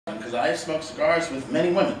because I smoke cigars with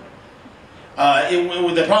many women.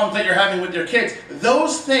 The problems that you're having with your kids,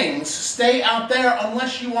 those things stay out there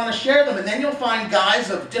unless you want to share them. And then you'll find guys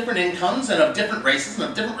of different incomes and of different races and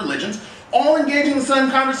of different religions all engaging in the same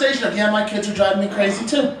conversation of, yeah, my kids are driving me crazy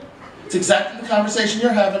too. It's exactly the conversation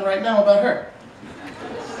you're having right now about her.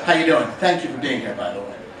 How you doing? Thank you for being here, by the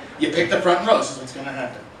way. You picked the front row, this is what's going to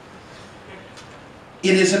happen.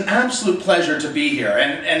 It is an absolute pleasure to be here,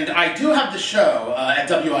 and I do have the show at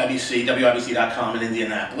WIBC, WIBC.com in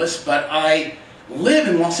Indianapolis, but I live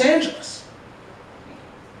in Los Angeles.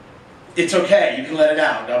 It's okay, you can let it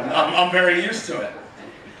out. I'm very used to it.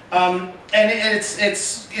 And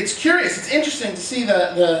it's curious, it's interesting to see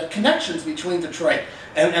the connections between Detroit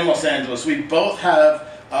and Los Angeles. We both have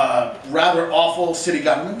rather awful city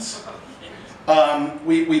governments.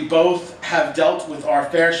 We both have dealt with our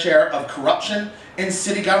fair share of corruption in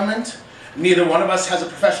city government. Neither one of us has a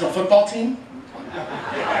professional football team.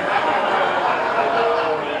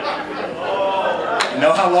 You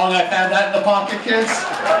know how long I've had that in the pocket, kids?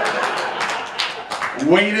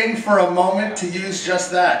 Waiting for a moment to use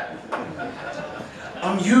just that.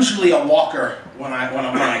 I'm usually a walker when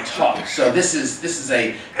I talk, so this is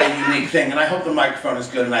a unique thing, and I hope the microphone is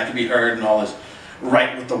good and I can be heard and all is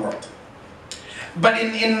right with the world. But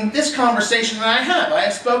in this conversation that I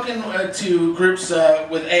have spoken to groups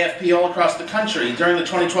with AFP all across the country. During the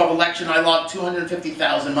 2012 election, I logged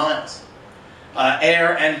 250,000 miles,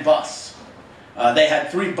 air and bus. They had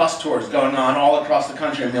 3 bus tours going on all across the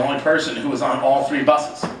country. I'm the only person who was on all 3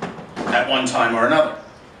 buses at one time or another.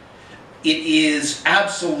 It is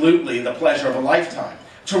absolutely the pleasure of a lifetime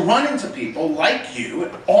to run into people like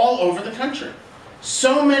you all over the country.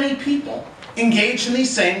 So many people engage in these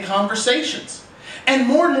same conversations. And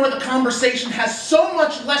more the conversation has so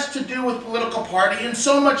much less to do with political party and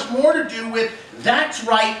so much more to do with that's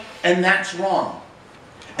right and that's wrong.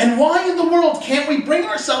 And why in the world can't we bring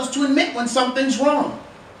ourselves to admit when something's wrong?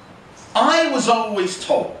 I was always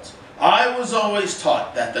told, I was always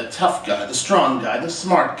taught that the tough guy, the strong guy, the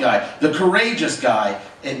smart guy, the courageous guy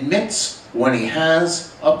admits when he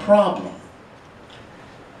has a problem.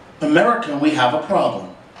 America, we have a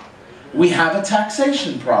problem. We have a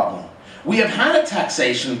taxation problem. We have had a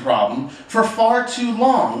taxation problem for far too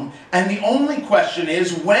long, and the only question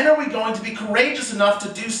is, when are we going to be courageous enough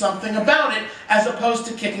to do something about it, as opposed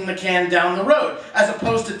to kicking the can down the road, as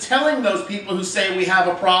opposed to telling those people who say we have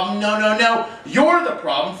a problem, no, no, no, you're the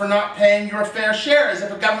problem for not paying your fair share, as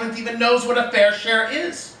if a government even knows what a fair share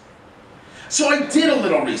is. So I did a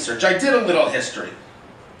little research, I did a little history.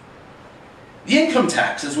 The income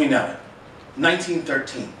tax, as we know it,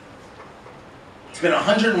 1913. It's been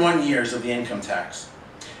 101 years of the income tax.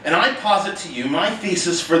 And I posit to you my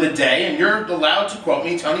thesis for the day, and you're allowed to quote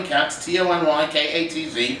me, Tony Katz,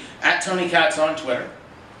 T-O-N-Y-K-A-T-Z, at Tony Katz on Twitter,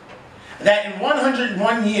 that in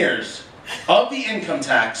 101 years of the income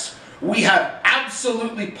tax, we have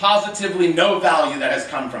absolutely positively no value that has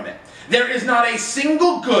come from it. There is not a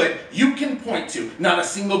single good you can point to, not a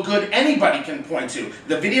single good anybody can point to.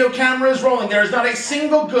 The video camera is rolling. There is not a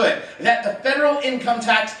single good that the federal income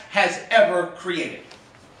tax has ever created.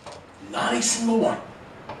 Not a single one.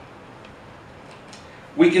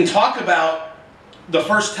 We can talk about the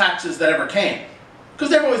first taxes that ever came, because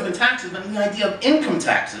there have always been taxes, but the idea of income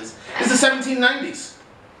taxes is the 1790s.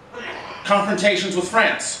 Confrontations with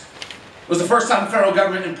France. It was the first time the federal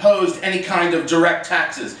government imposed any kind of direct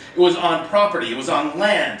taxes. It was on property, it was on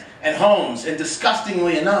land and homes, and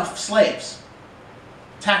disgustingly enough, slaves.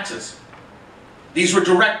 Taxes. These were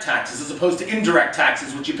direct taxes as opposed to indirect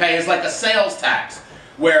taxes, which you pay as like a sales tax,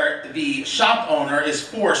 where the shop owner is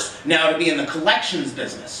forced now to be in the collections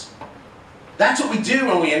business. That's what we do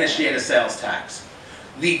when we initiate a sales tax.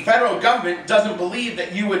 The federal government doesn't believe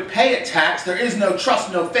that you would pay a tax. There is no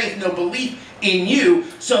trust, no faith, no belief in you,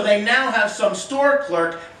 so they now have some store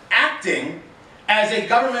clerk acting as a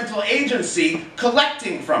governmental agency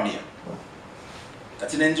collecting from you.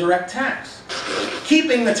 That's an indirect tax.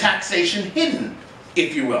 Keeping the taxation hidden,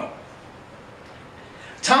 if you will.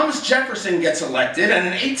 Thomas Jefferson gets elected, and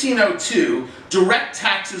in 1802, direct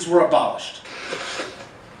taxes were abolished.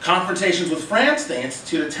 Confrontations with France, they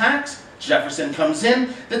institute a tax. Jefferson comes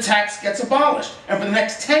in, the tax gets abolished. And for the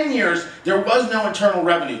next 10 years, there was no internal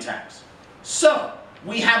revenue tax. So,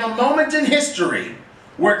 we have a moment in history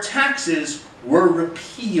where taxes were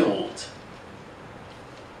repealed.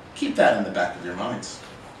 Keep that in the back of your minds.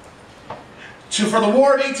 For the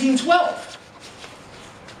War of 1812,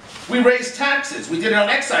 we raised taxes. We did it on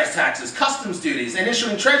excise taxes, customs duties, and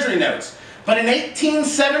issuing treasury notes. But in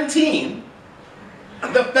 1817,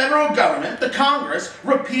 the federal government, the Congress,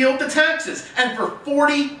 repealed the taxes. And for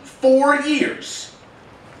 44 years,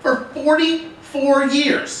 44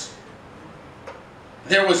 years,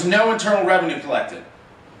 there was no internal revenue collected.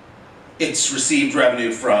 It's received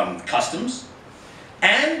revenue from customs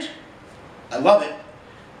and, I love it,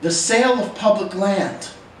 the sale of public land.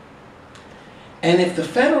 And if the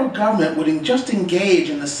federal government would just engage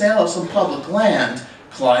in the sale of some public land,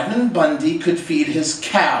 Cliven Bundy could feed his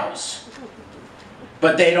cows.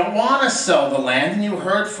 But they don't want to sell the land, and you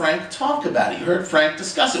heard Frank talk about it. You heard Frank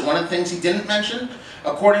discuss it. One of the things he didn't mention,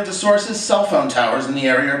 according to sources, cell phone towers in the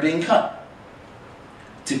area are being cut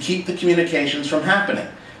to keep the communications from happening.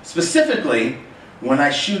 Specifically, when I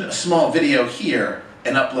shoot a small video here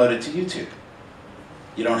and upload it to YouTube.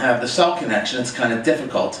 You don't have the cell connection, it's kind of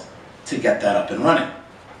difficult to get that up and running.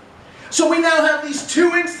 So we now have these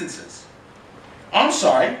two instances. I'm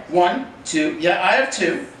sorry, one, two, yeah, I have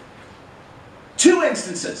two. Two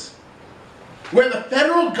instances where the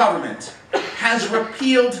federal government has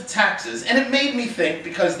repealed taxes. And it made me think,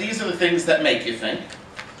 because these are the things that make you think.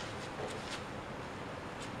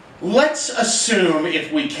 Let's assume,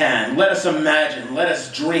 if we can, let us imagine, let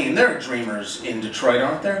us dream. There are dreamers in Detroit,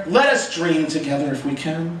 aren't there? Let us dream together if we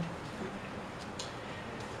can.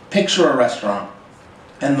 Picture a restaurant,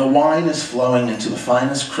 and the wine is flowing into the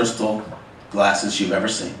finest crystal glasses you've ever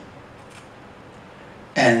seen.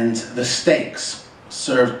 And the steaks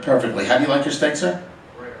served perfectly. How do you like your steak, sir?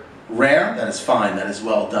 Rare. Rare? That is fine. That is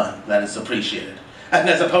well done. That is appreciated. And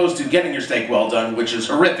as opposed to getting your steak well done, which is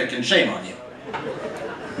horrific and shame on you.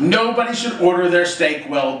 Nobody should order their steak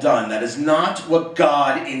well done. That is not what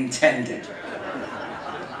God intended.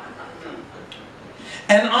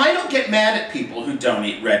 And I don't get mad at people who don't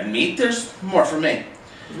eat red meat. There's more for me.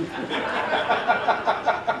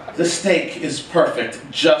 The steak is perfect,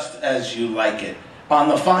 just as you like it, on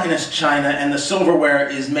the finest china, and the silverware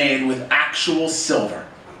is made with actual silver.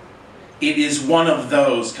 It is one of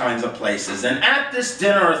those kinds of places. And at this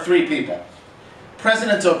dinner are three people: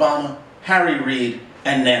 President Obama, Harry Reid,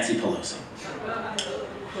 and Nancy Pelosi.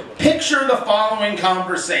 Picture the following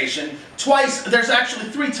conversation. Twice, there's actually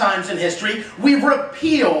 3 times in history, we've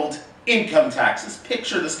repealed income taxes.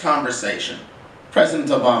 Picture this conversation. President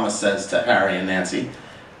Obama says to Harry and Nancy,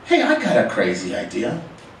 "Hey, I got a crazy idea.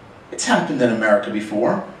 It's happened in America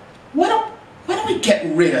before. Why don't we get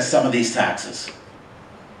rid of some of these taxes?"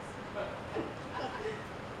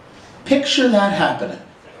 Picture that happening.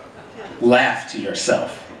 Laugh to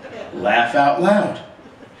yourself. Laugh out loud.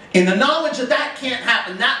 In the knowledge that that can't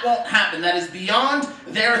happen, that won't happen, that is beyond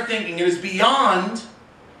their thinking, it is beyond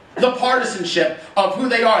the partisanship of who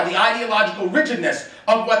they are, the ideological rigidness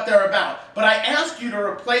of what they're about. But I ask you to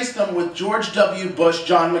replace them with George W. Bush,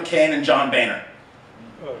 John McCain, and John Boehner.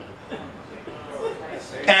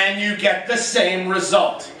 And you get the same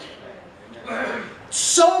result.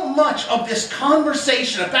 So much of this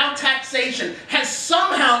conversation about taxation has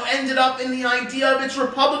somehow ended up in the idea of it's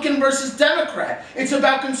Republican versus Democrat. It's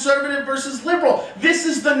about conservative versus liberal. This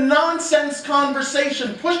is the nonsense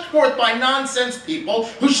conversation pushed forth by nonsense people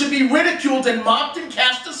who should be ridiculed and mocked and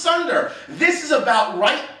cast asunder. This is about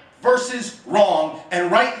right versus wrong, and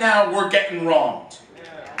right now we're getting wronged.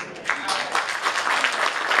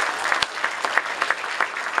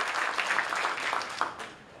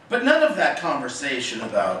 But none of that conversation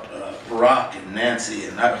about Barack and Nancy,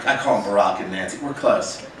 and I call them Barack and Nancy, we're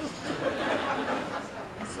close.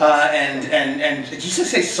 And did you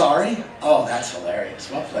just say sorry? Oh, that's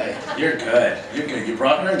hilarious. Well played. You're good. You're good. You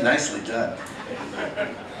brought her. Nicely done.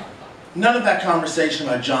 None of that conversation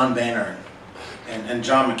about John Boehner and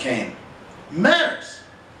John McCain matters,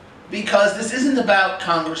 because this isn't about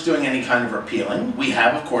Congress doing any kind of repealing. We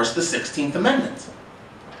have, of course, the 16th Amendment,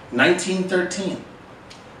 1913.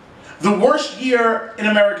 The worst year in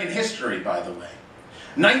American history, by the way.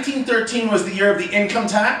 1913 was the year of the income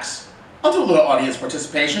tax. I'll do a little audience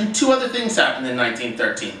participation. 2 other things happened in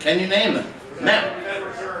 1913. Can you name them? Now.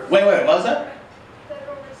 Wait, what was that?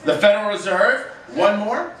 The Federal Reserve. One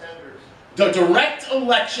more. The direct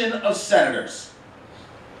election of senators.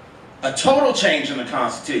 A total change in the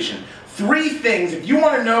Constitution. 3 things, if you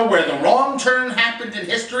want to know where the wrong turn happened in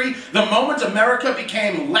history, the moment America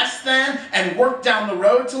became less than and worked down the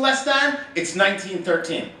road to less than, it's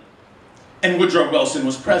 1913. And Woodrow Wilson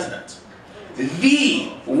was president.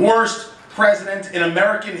 The worst president in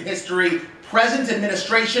American history, present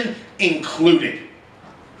administration included.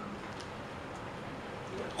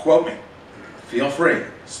 Quote me. Feel free.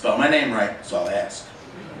 Spell my name right, that's all I ask.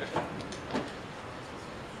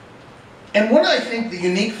 And what I think the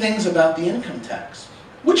unique things about the income tax,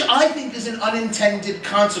 which I think is an unintended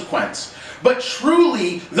consequence, but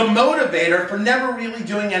truly the motivator for never really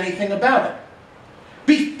doing anything about it.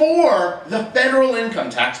 Before the federal income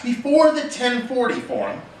tax, before the 1040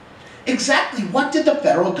 form, exactly what did the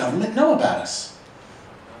federal government know about us?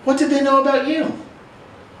 What did they know about you?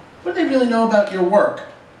 What did they really know about your work?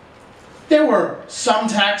 There were some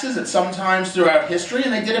taxes at some times throughout history,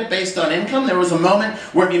 and they did it based on income. There was a moment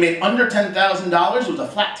where if you made under $10,000, it was a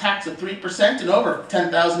flat tax of 3%, and over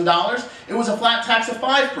 $10,000, it was a flat tax of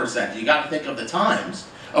 5%. You got to think of the times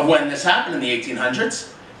of when this happened in the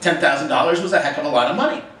 1800s. $10,000 was a heck of a lot of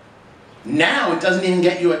money. Now it doesn't even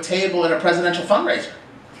get you a table at a presidential fundraiser.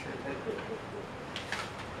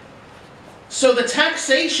 So the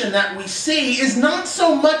taxation that we see is not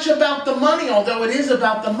so much about the money, although it is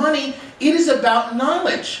about the money, it is about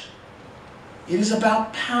knowledge. It is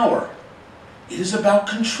about power. It is about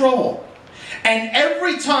control. And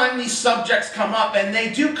every time these subjects come up, and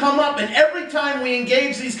they do come up, and every time we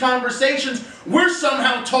engage these conversations, we're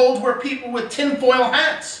somehow told we're people with tinfoil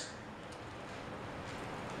hats.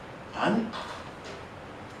 I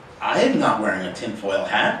am not wearing a tinfoil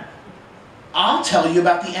hat. I'll tell you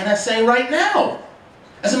about the NSA right now.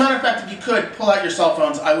 As a matter of fact, if you could, pull out your cell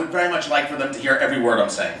phones. I would very much like for them to hear every word I'm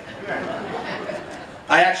saying.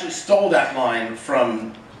 I actually stole that line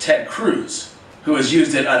from Ted Cruz, who has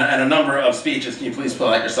used it in a number of speeches. Can you please pull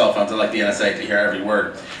out your cell phones? I'd like the NSA to hear every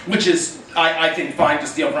word. Which is, I think, fine to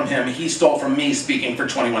steal from him. He stole from me speaking for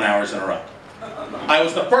 21 hours in a row. I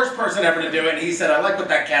was the first person ever to do it, and he said, I like what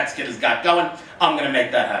that Katz kid has got going. I'm going to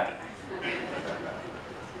make that happen.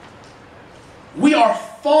 We are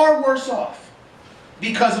far worse off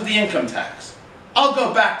because of the income tax. I'll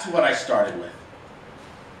go back to what I started with.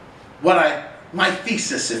 My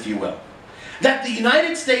thesis, if you will. That the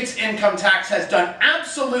United States income tax has done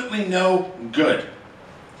absolutely no good.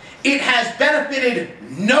 It has benefited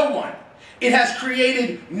no one. It has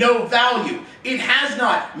created no value. It has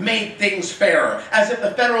not made things fairer, as if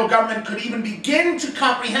the federal government could even begin to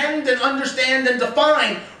comprehend and understand and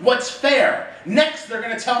define what's fair. Next, they're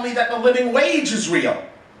going to tell me that the living wage is real.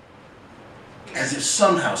 As if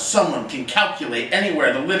somehow someone can calculate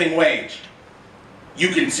anywhere the living wage. You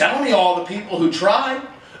can tell me all the people who tried.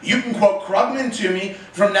 You can quote Krugman to me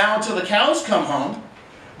from now until the cows come home.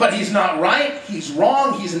 But he's not right. He's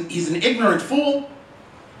wrong. He's an ignorant fool.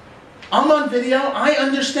 I'm on video. I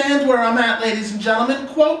understand where I'm at, ladies and gentlemen.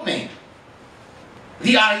 Quote me.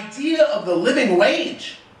 The idea of the living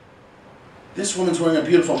wage. This woman's wearing a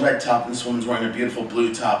beautiful red top, and this woman's wearing a beautiful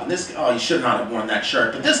blue top, and this, oh, you should not have worn that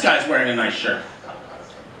shirt, but this guy's wearing a nice shirt.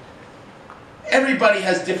 Everybody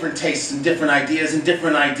has different tastes and different ideas and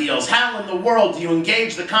different ideals. How in the world do you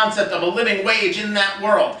engage the concept of a living wage in that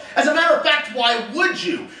world? As a matter of fact, why would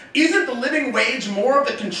you? Isn't the living wage more of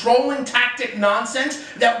the controlling tactic nonsense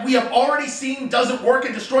that we have already seen doesn't work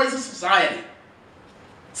and destroys a society?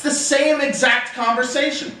 It's the same exact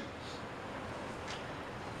conversation.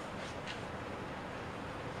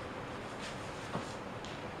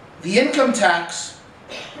 The income tax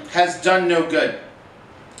has done no good.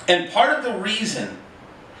 And part of the reason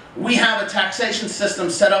we have a taxation system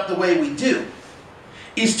set up the way we do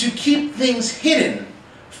is to keep things hidden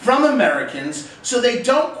from Americans so they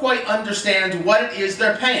don't quite understand what it is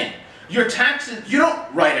they're paying. Your taxes, you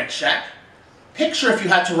don't write a check. Picture if you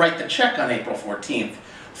had to write the check on April 14th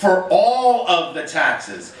for all of the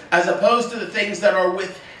taxes, as opposed to the things that are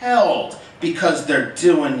withheld because they're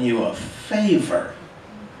doing you a favor.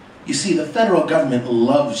 You see, the federal government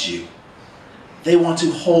loves you. They want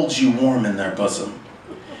to hold you warm in their bosom.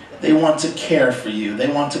 They want to care for you. They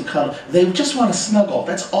want to cuddle. They just want to snuggle.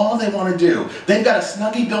 That's all they want to do. They've got a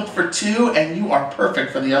Snuggie built for two, and you are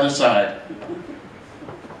perfect for the other side.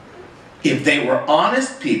 If they were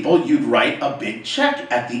honest people, you'd write a big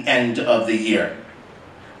check at the end of the year.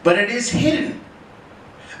 But it is hidden.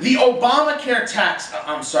 The Obamacare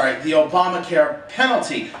the Obamacare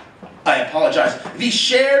penalty, I apologize, the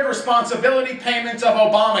shared responsibility payments of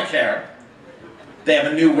Obamacare. They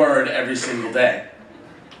have a new word every single day.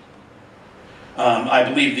 I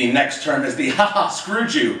believe the next term is the ha-ha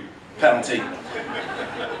screwed you penalty.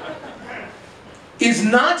 Is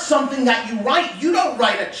not something that you write. You don't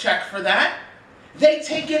write a check for that. They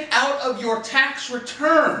take it out of your tax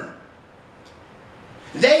return.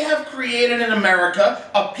 They have created in America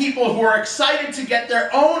a people who are excited to get their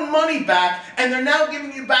own money back, and they're now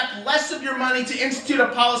giving you back less of your money to institute a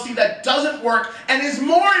policy that doesn't work and is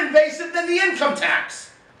more invasive than the income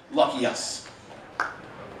tax. Lucky us.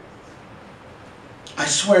 I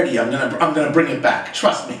swear to you, I'm gonna bring it back.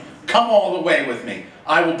 Trust me. Come all the way with me.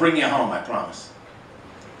 I will bring you home, I promise.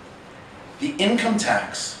 The income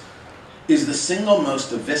tax is the single most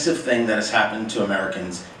divisive thing that has happened to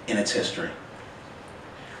Americans in its history.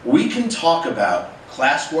 We can talk about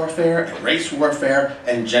class warfare and race warfare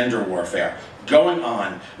and gender warfare going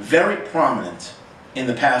on very prominent in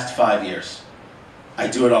the past 5 years. I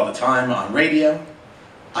do it all the time on radio.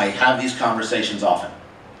 I have these conversations often,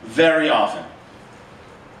 very often.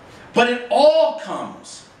 But it all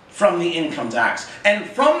comes from the income tax and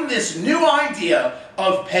from this new idea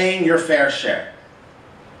of paying your fair share.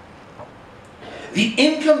 The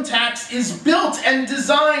income tax is built and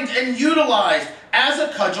designed and utilized as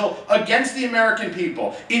a cudgel against the American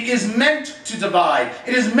people. It is meant to divide.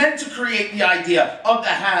 It is meant to create the idea of the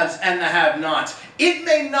haves and the have-nots. It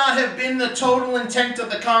may not have been the total intent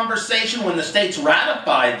of the conversation when the states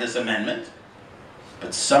ratified this amendment,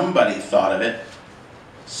 but somebody thought of it.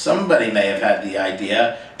 Somebody may have had the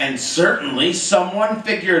idea, and certainly someone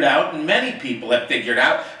figured out, and many people have figured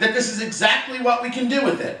out, that this is exactly what we can do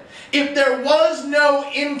with it. If there was no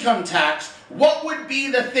income tax, what would be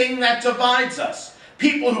the thing that divides us?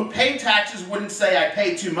 People who pay taxes wouldn't say, I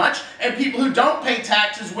pay too much, and people who don't pay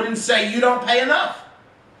taxes wouldn't say, you don't pay enough.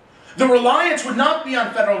 The reliance would not be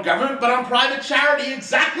on federal government, but on private charity,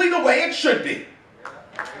 exactly the way it should be.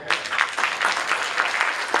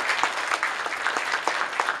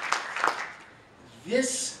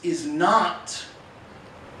 This is not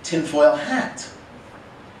tinfoil hat.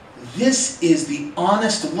 This is the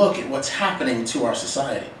honest look at what's happening to our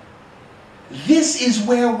society. This is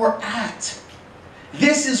where we're at.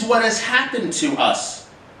 This is what has happened to us.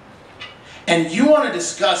 And you want to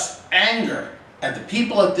discuss anger at the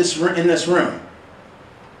people in this room,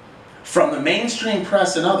 from the mainstream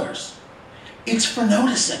press and others, it's for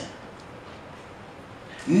noticing.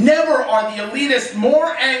 Never are the elitists more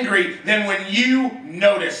angry than when you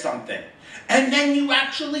notice something. And then you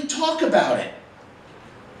actually talk about it.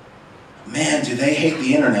 Man, do they hate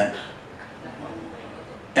the internet.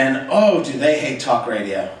 And oh, do they hate talk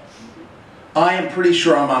radio. I am pretty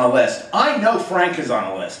sure I'm on a list. I know Frank is on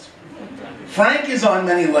a list. Frank is on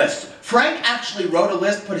many lists. Frank actually wrote a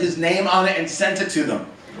list, put his name on it, and sent it to them.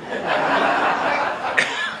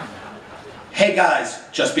 Hey guys,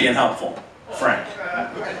 just being helpful. Frank.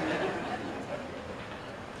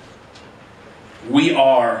 We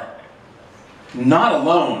are not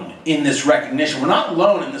alone in this recognition. We're not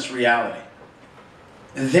alone in this reality.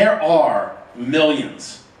 There are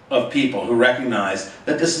millions of people who recognize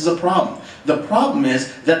that this is a problem. The problem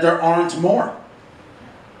is that there aren't more.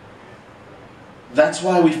 That's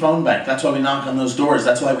why we phone bank. That's why we knock on those doors.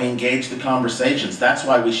 That's why we engage the conversations. That's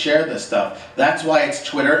why we share this stuff. That's why it's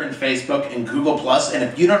Twitter and Facebook and Google+. And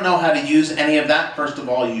if you don't know how to use any of that, first of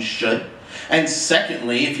all, you should. And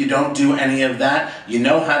secondly, if you don't do any of that, you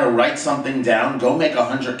know how to write something down, go make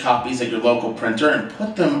 100 copies at your local printer and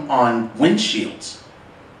put them on windshields.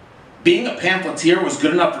 Being a pamphleteer was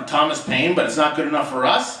good enough for Thomas Paine, but it's not good enough for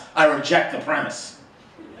us. I reject the premise.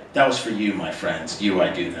 That was for you, my friends. You,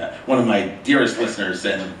 I do that. One of my dearest listeners,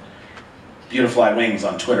 and Beautifly Wings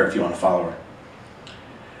on Twitter, if you want to follow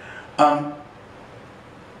her.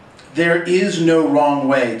 There is no wrong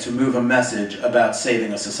way to move a message about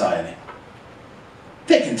saving a society.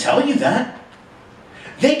 They can tell you that.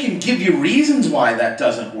 They can give you reasons why that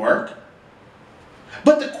doesn't work.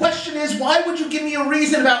 But the question is, why would you give me a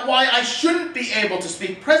reason about why I shouldn't be able to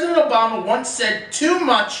speak? President Obama once said too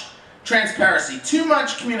much transparency, too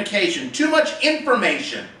much communication, too much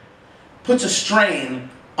information puts a strain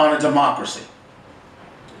on a democracy.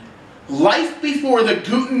 Life before the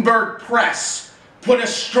Gutenberg press put a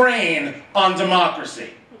strain on democracy.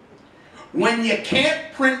 When you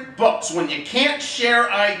can't print books, when you can't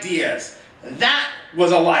share ideas, that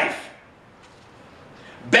was a life.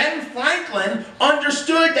 Ben Franklin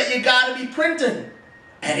understood that you got to be printing.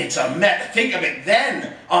 And it's think of it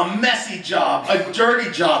then, a messy job, a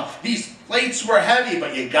dirty job. These plates were heavy,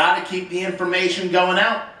 but you got to keep the information going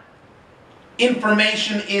out.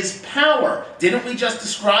 Information is power. Didn't we just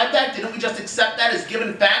describe that? Didn't we just accept that as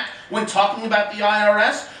given fact when talking about the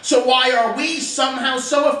IRS? So why are we somehow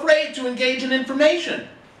so afraid to engage in information?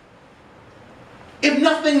 If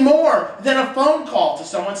nothing more than a phone call to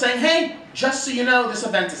someone saying, hey, just so you know, this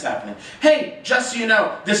event is happening. Hey, just so you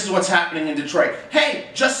know, this is what's happening in Detroit. Hey,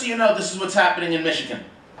 just so you know, this is what's happening in Michigan.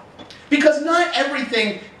 Because not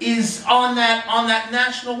everything is on that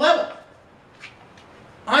national level.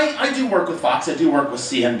 I do work with Fox, I do work with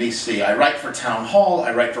CNBC, I write for Townhall,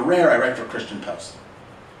 I write for Rare, I write for Christian Post.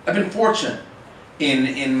 I've been fortunate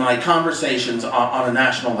in my conversations on a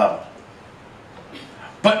national level.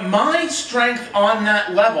 But my strength on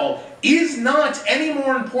that level is not any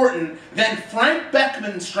more important than Frank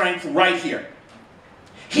Beckmann's strength right here.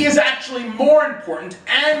 He is actually more important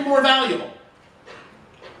and more valuable.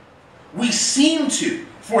 We seem to,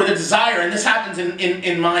 for the desire, and this happens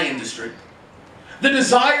in my industry, the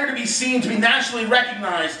desire to be seen, to be nationally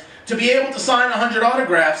recognized, to be able to sign 100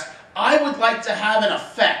 autographs, I would like to have an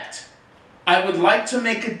effect. I would like to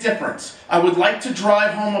make a difference. I would like to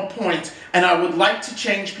drive home a point, and I would like to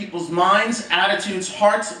change people's minds, attitudes,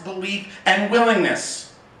 hearts, belief, and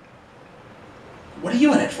willingness. What are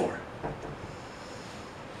you in it for?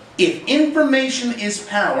 If information is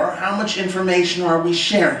power, how much information are we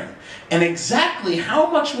sharing? And exactly how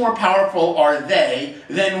much more powerful are they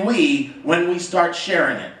than we when we start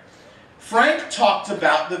sharing it? Frank talked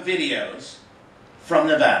about the videos from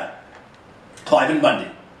Nevada. Clive and Bundy.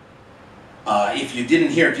 If you didn't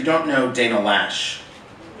hear, if you don't know Dana Lash,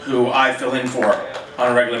 who I fill in for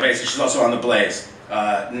on a regular basis, she's also on The Blaze,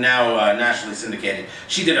 now nationally syndicated.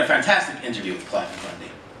 She did a fantastic interview with Clive and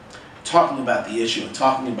Bundy, talking about the issue and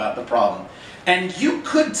talking about the problem. And you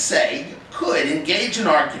could say, you could engage in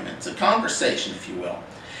arguments, a conversation, if you will,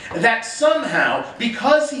 that somehow,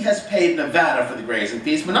 because he has paid Nevada for the grazing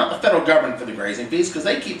fees, but not the federal government for the grazing fees, because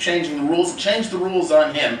they keep changing the rules and change the rules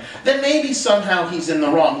on him, then maybe somehow he's in the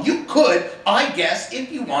wrong. You could, I guess,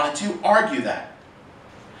 if you wanted to, argue that.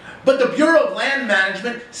 But the Bureau of Land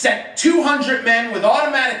Management sent 200 men with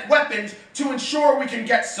automatic weapons to ensure we can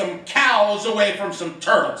get some cows away from some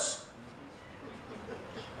turtles.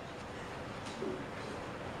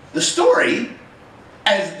 The story,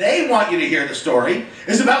 as they want you to hear the story,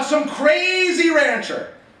 is about some crazy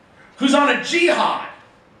rancher who's on a jihad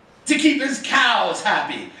to keep his cows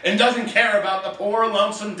happy and doesn't care about the poor,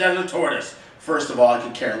 lonesome desert tortoise. First of all, I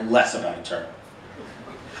could care less about a turtle.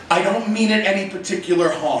 I don't mean it any particular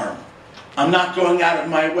harm. I'm not going out of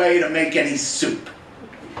my way to make any soup.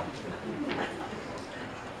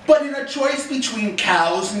 But in a choice between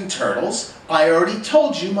cows and turtles, I already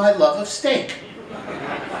told you my love of steak.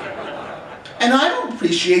 And I don't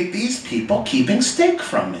appreciate these people keeping steak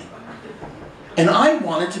from me. And I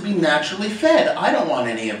want it to be naturally fed. I don't want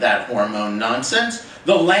any of that hormone nonsense.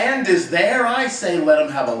 The land is there. I say let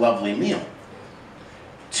them have a lovely meal.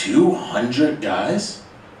 200 guys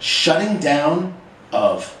shutting down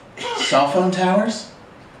of cell phone towers,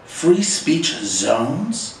 free speech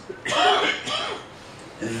zones.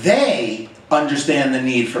 They understand the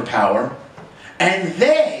need for power, and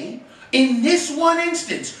they, in this one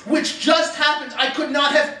instance, which just happened, I could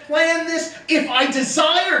not have planned this if I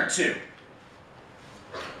desired to.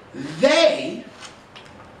 They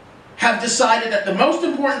have decided that the most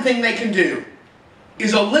important thing they can do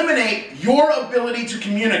is eliminate your ability to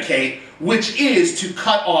communicate, which is to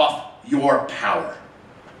cut off your power.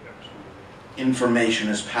 Information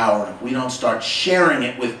is power. If we don't start sharing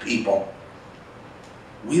it with people,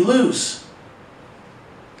 we lose.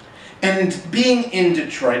 And being in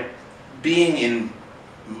Detroit, being in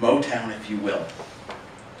Motown, if you will,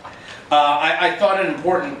 I thought it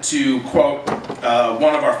important to quote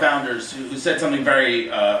one of our founders who said something very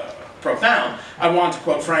profound. I wanted to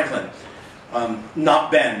quote Franklin,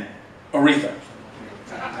 not Ben, Aretha.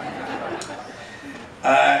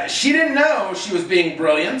 She didn't know she was being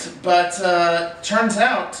brilliant, but turns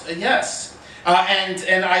out, yes.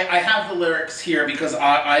 And I have the lyrics here because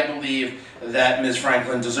I believe that Ms.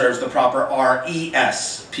 Franklin deserves the proper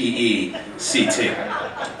R-E-S-P-E-C-T.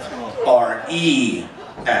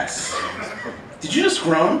 R-E-S. Did you just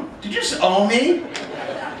groan? Did you just owe me?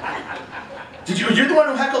 You're the one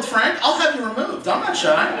who heckled Frank? I'll have you removed. I'm not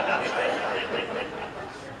shy.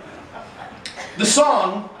 The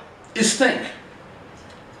song is Think.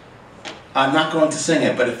 I'm not going to sing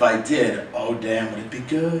it, but if I did, oh damn, would it be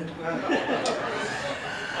good?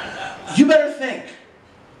 You better think.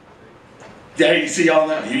 There, you see, y'all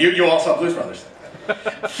know. You all saw Blues Brothers.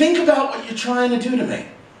 Think about what you're trying to do to me.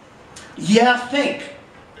 Yeah, think.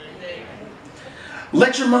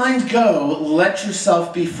 Let your mind go. Let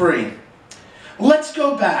yourself be free. Let's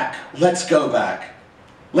go back. Let's go back.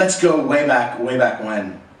 Let's go way back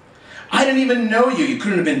when. I didn't even know you. You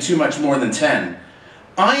couldn't have been too much more than 10.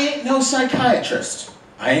 I ain't no psychiatrist.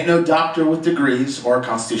 I ain't no doctor with degrees or a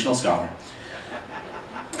constitutional scholar.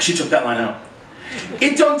 She took that line out.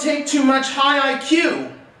 It don't take too much high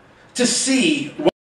IQ to see what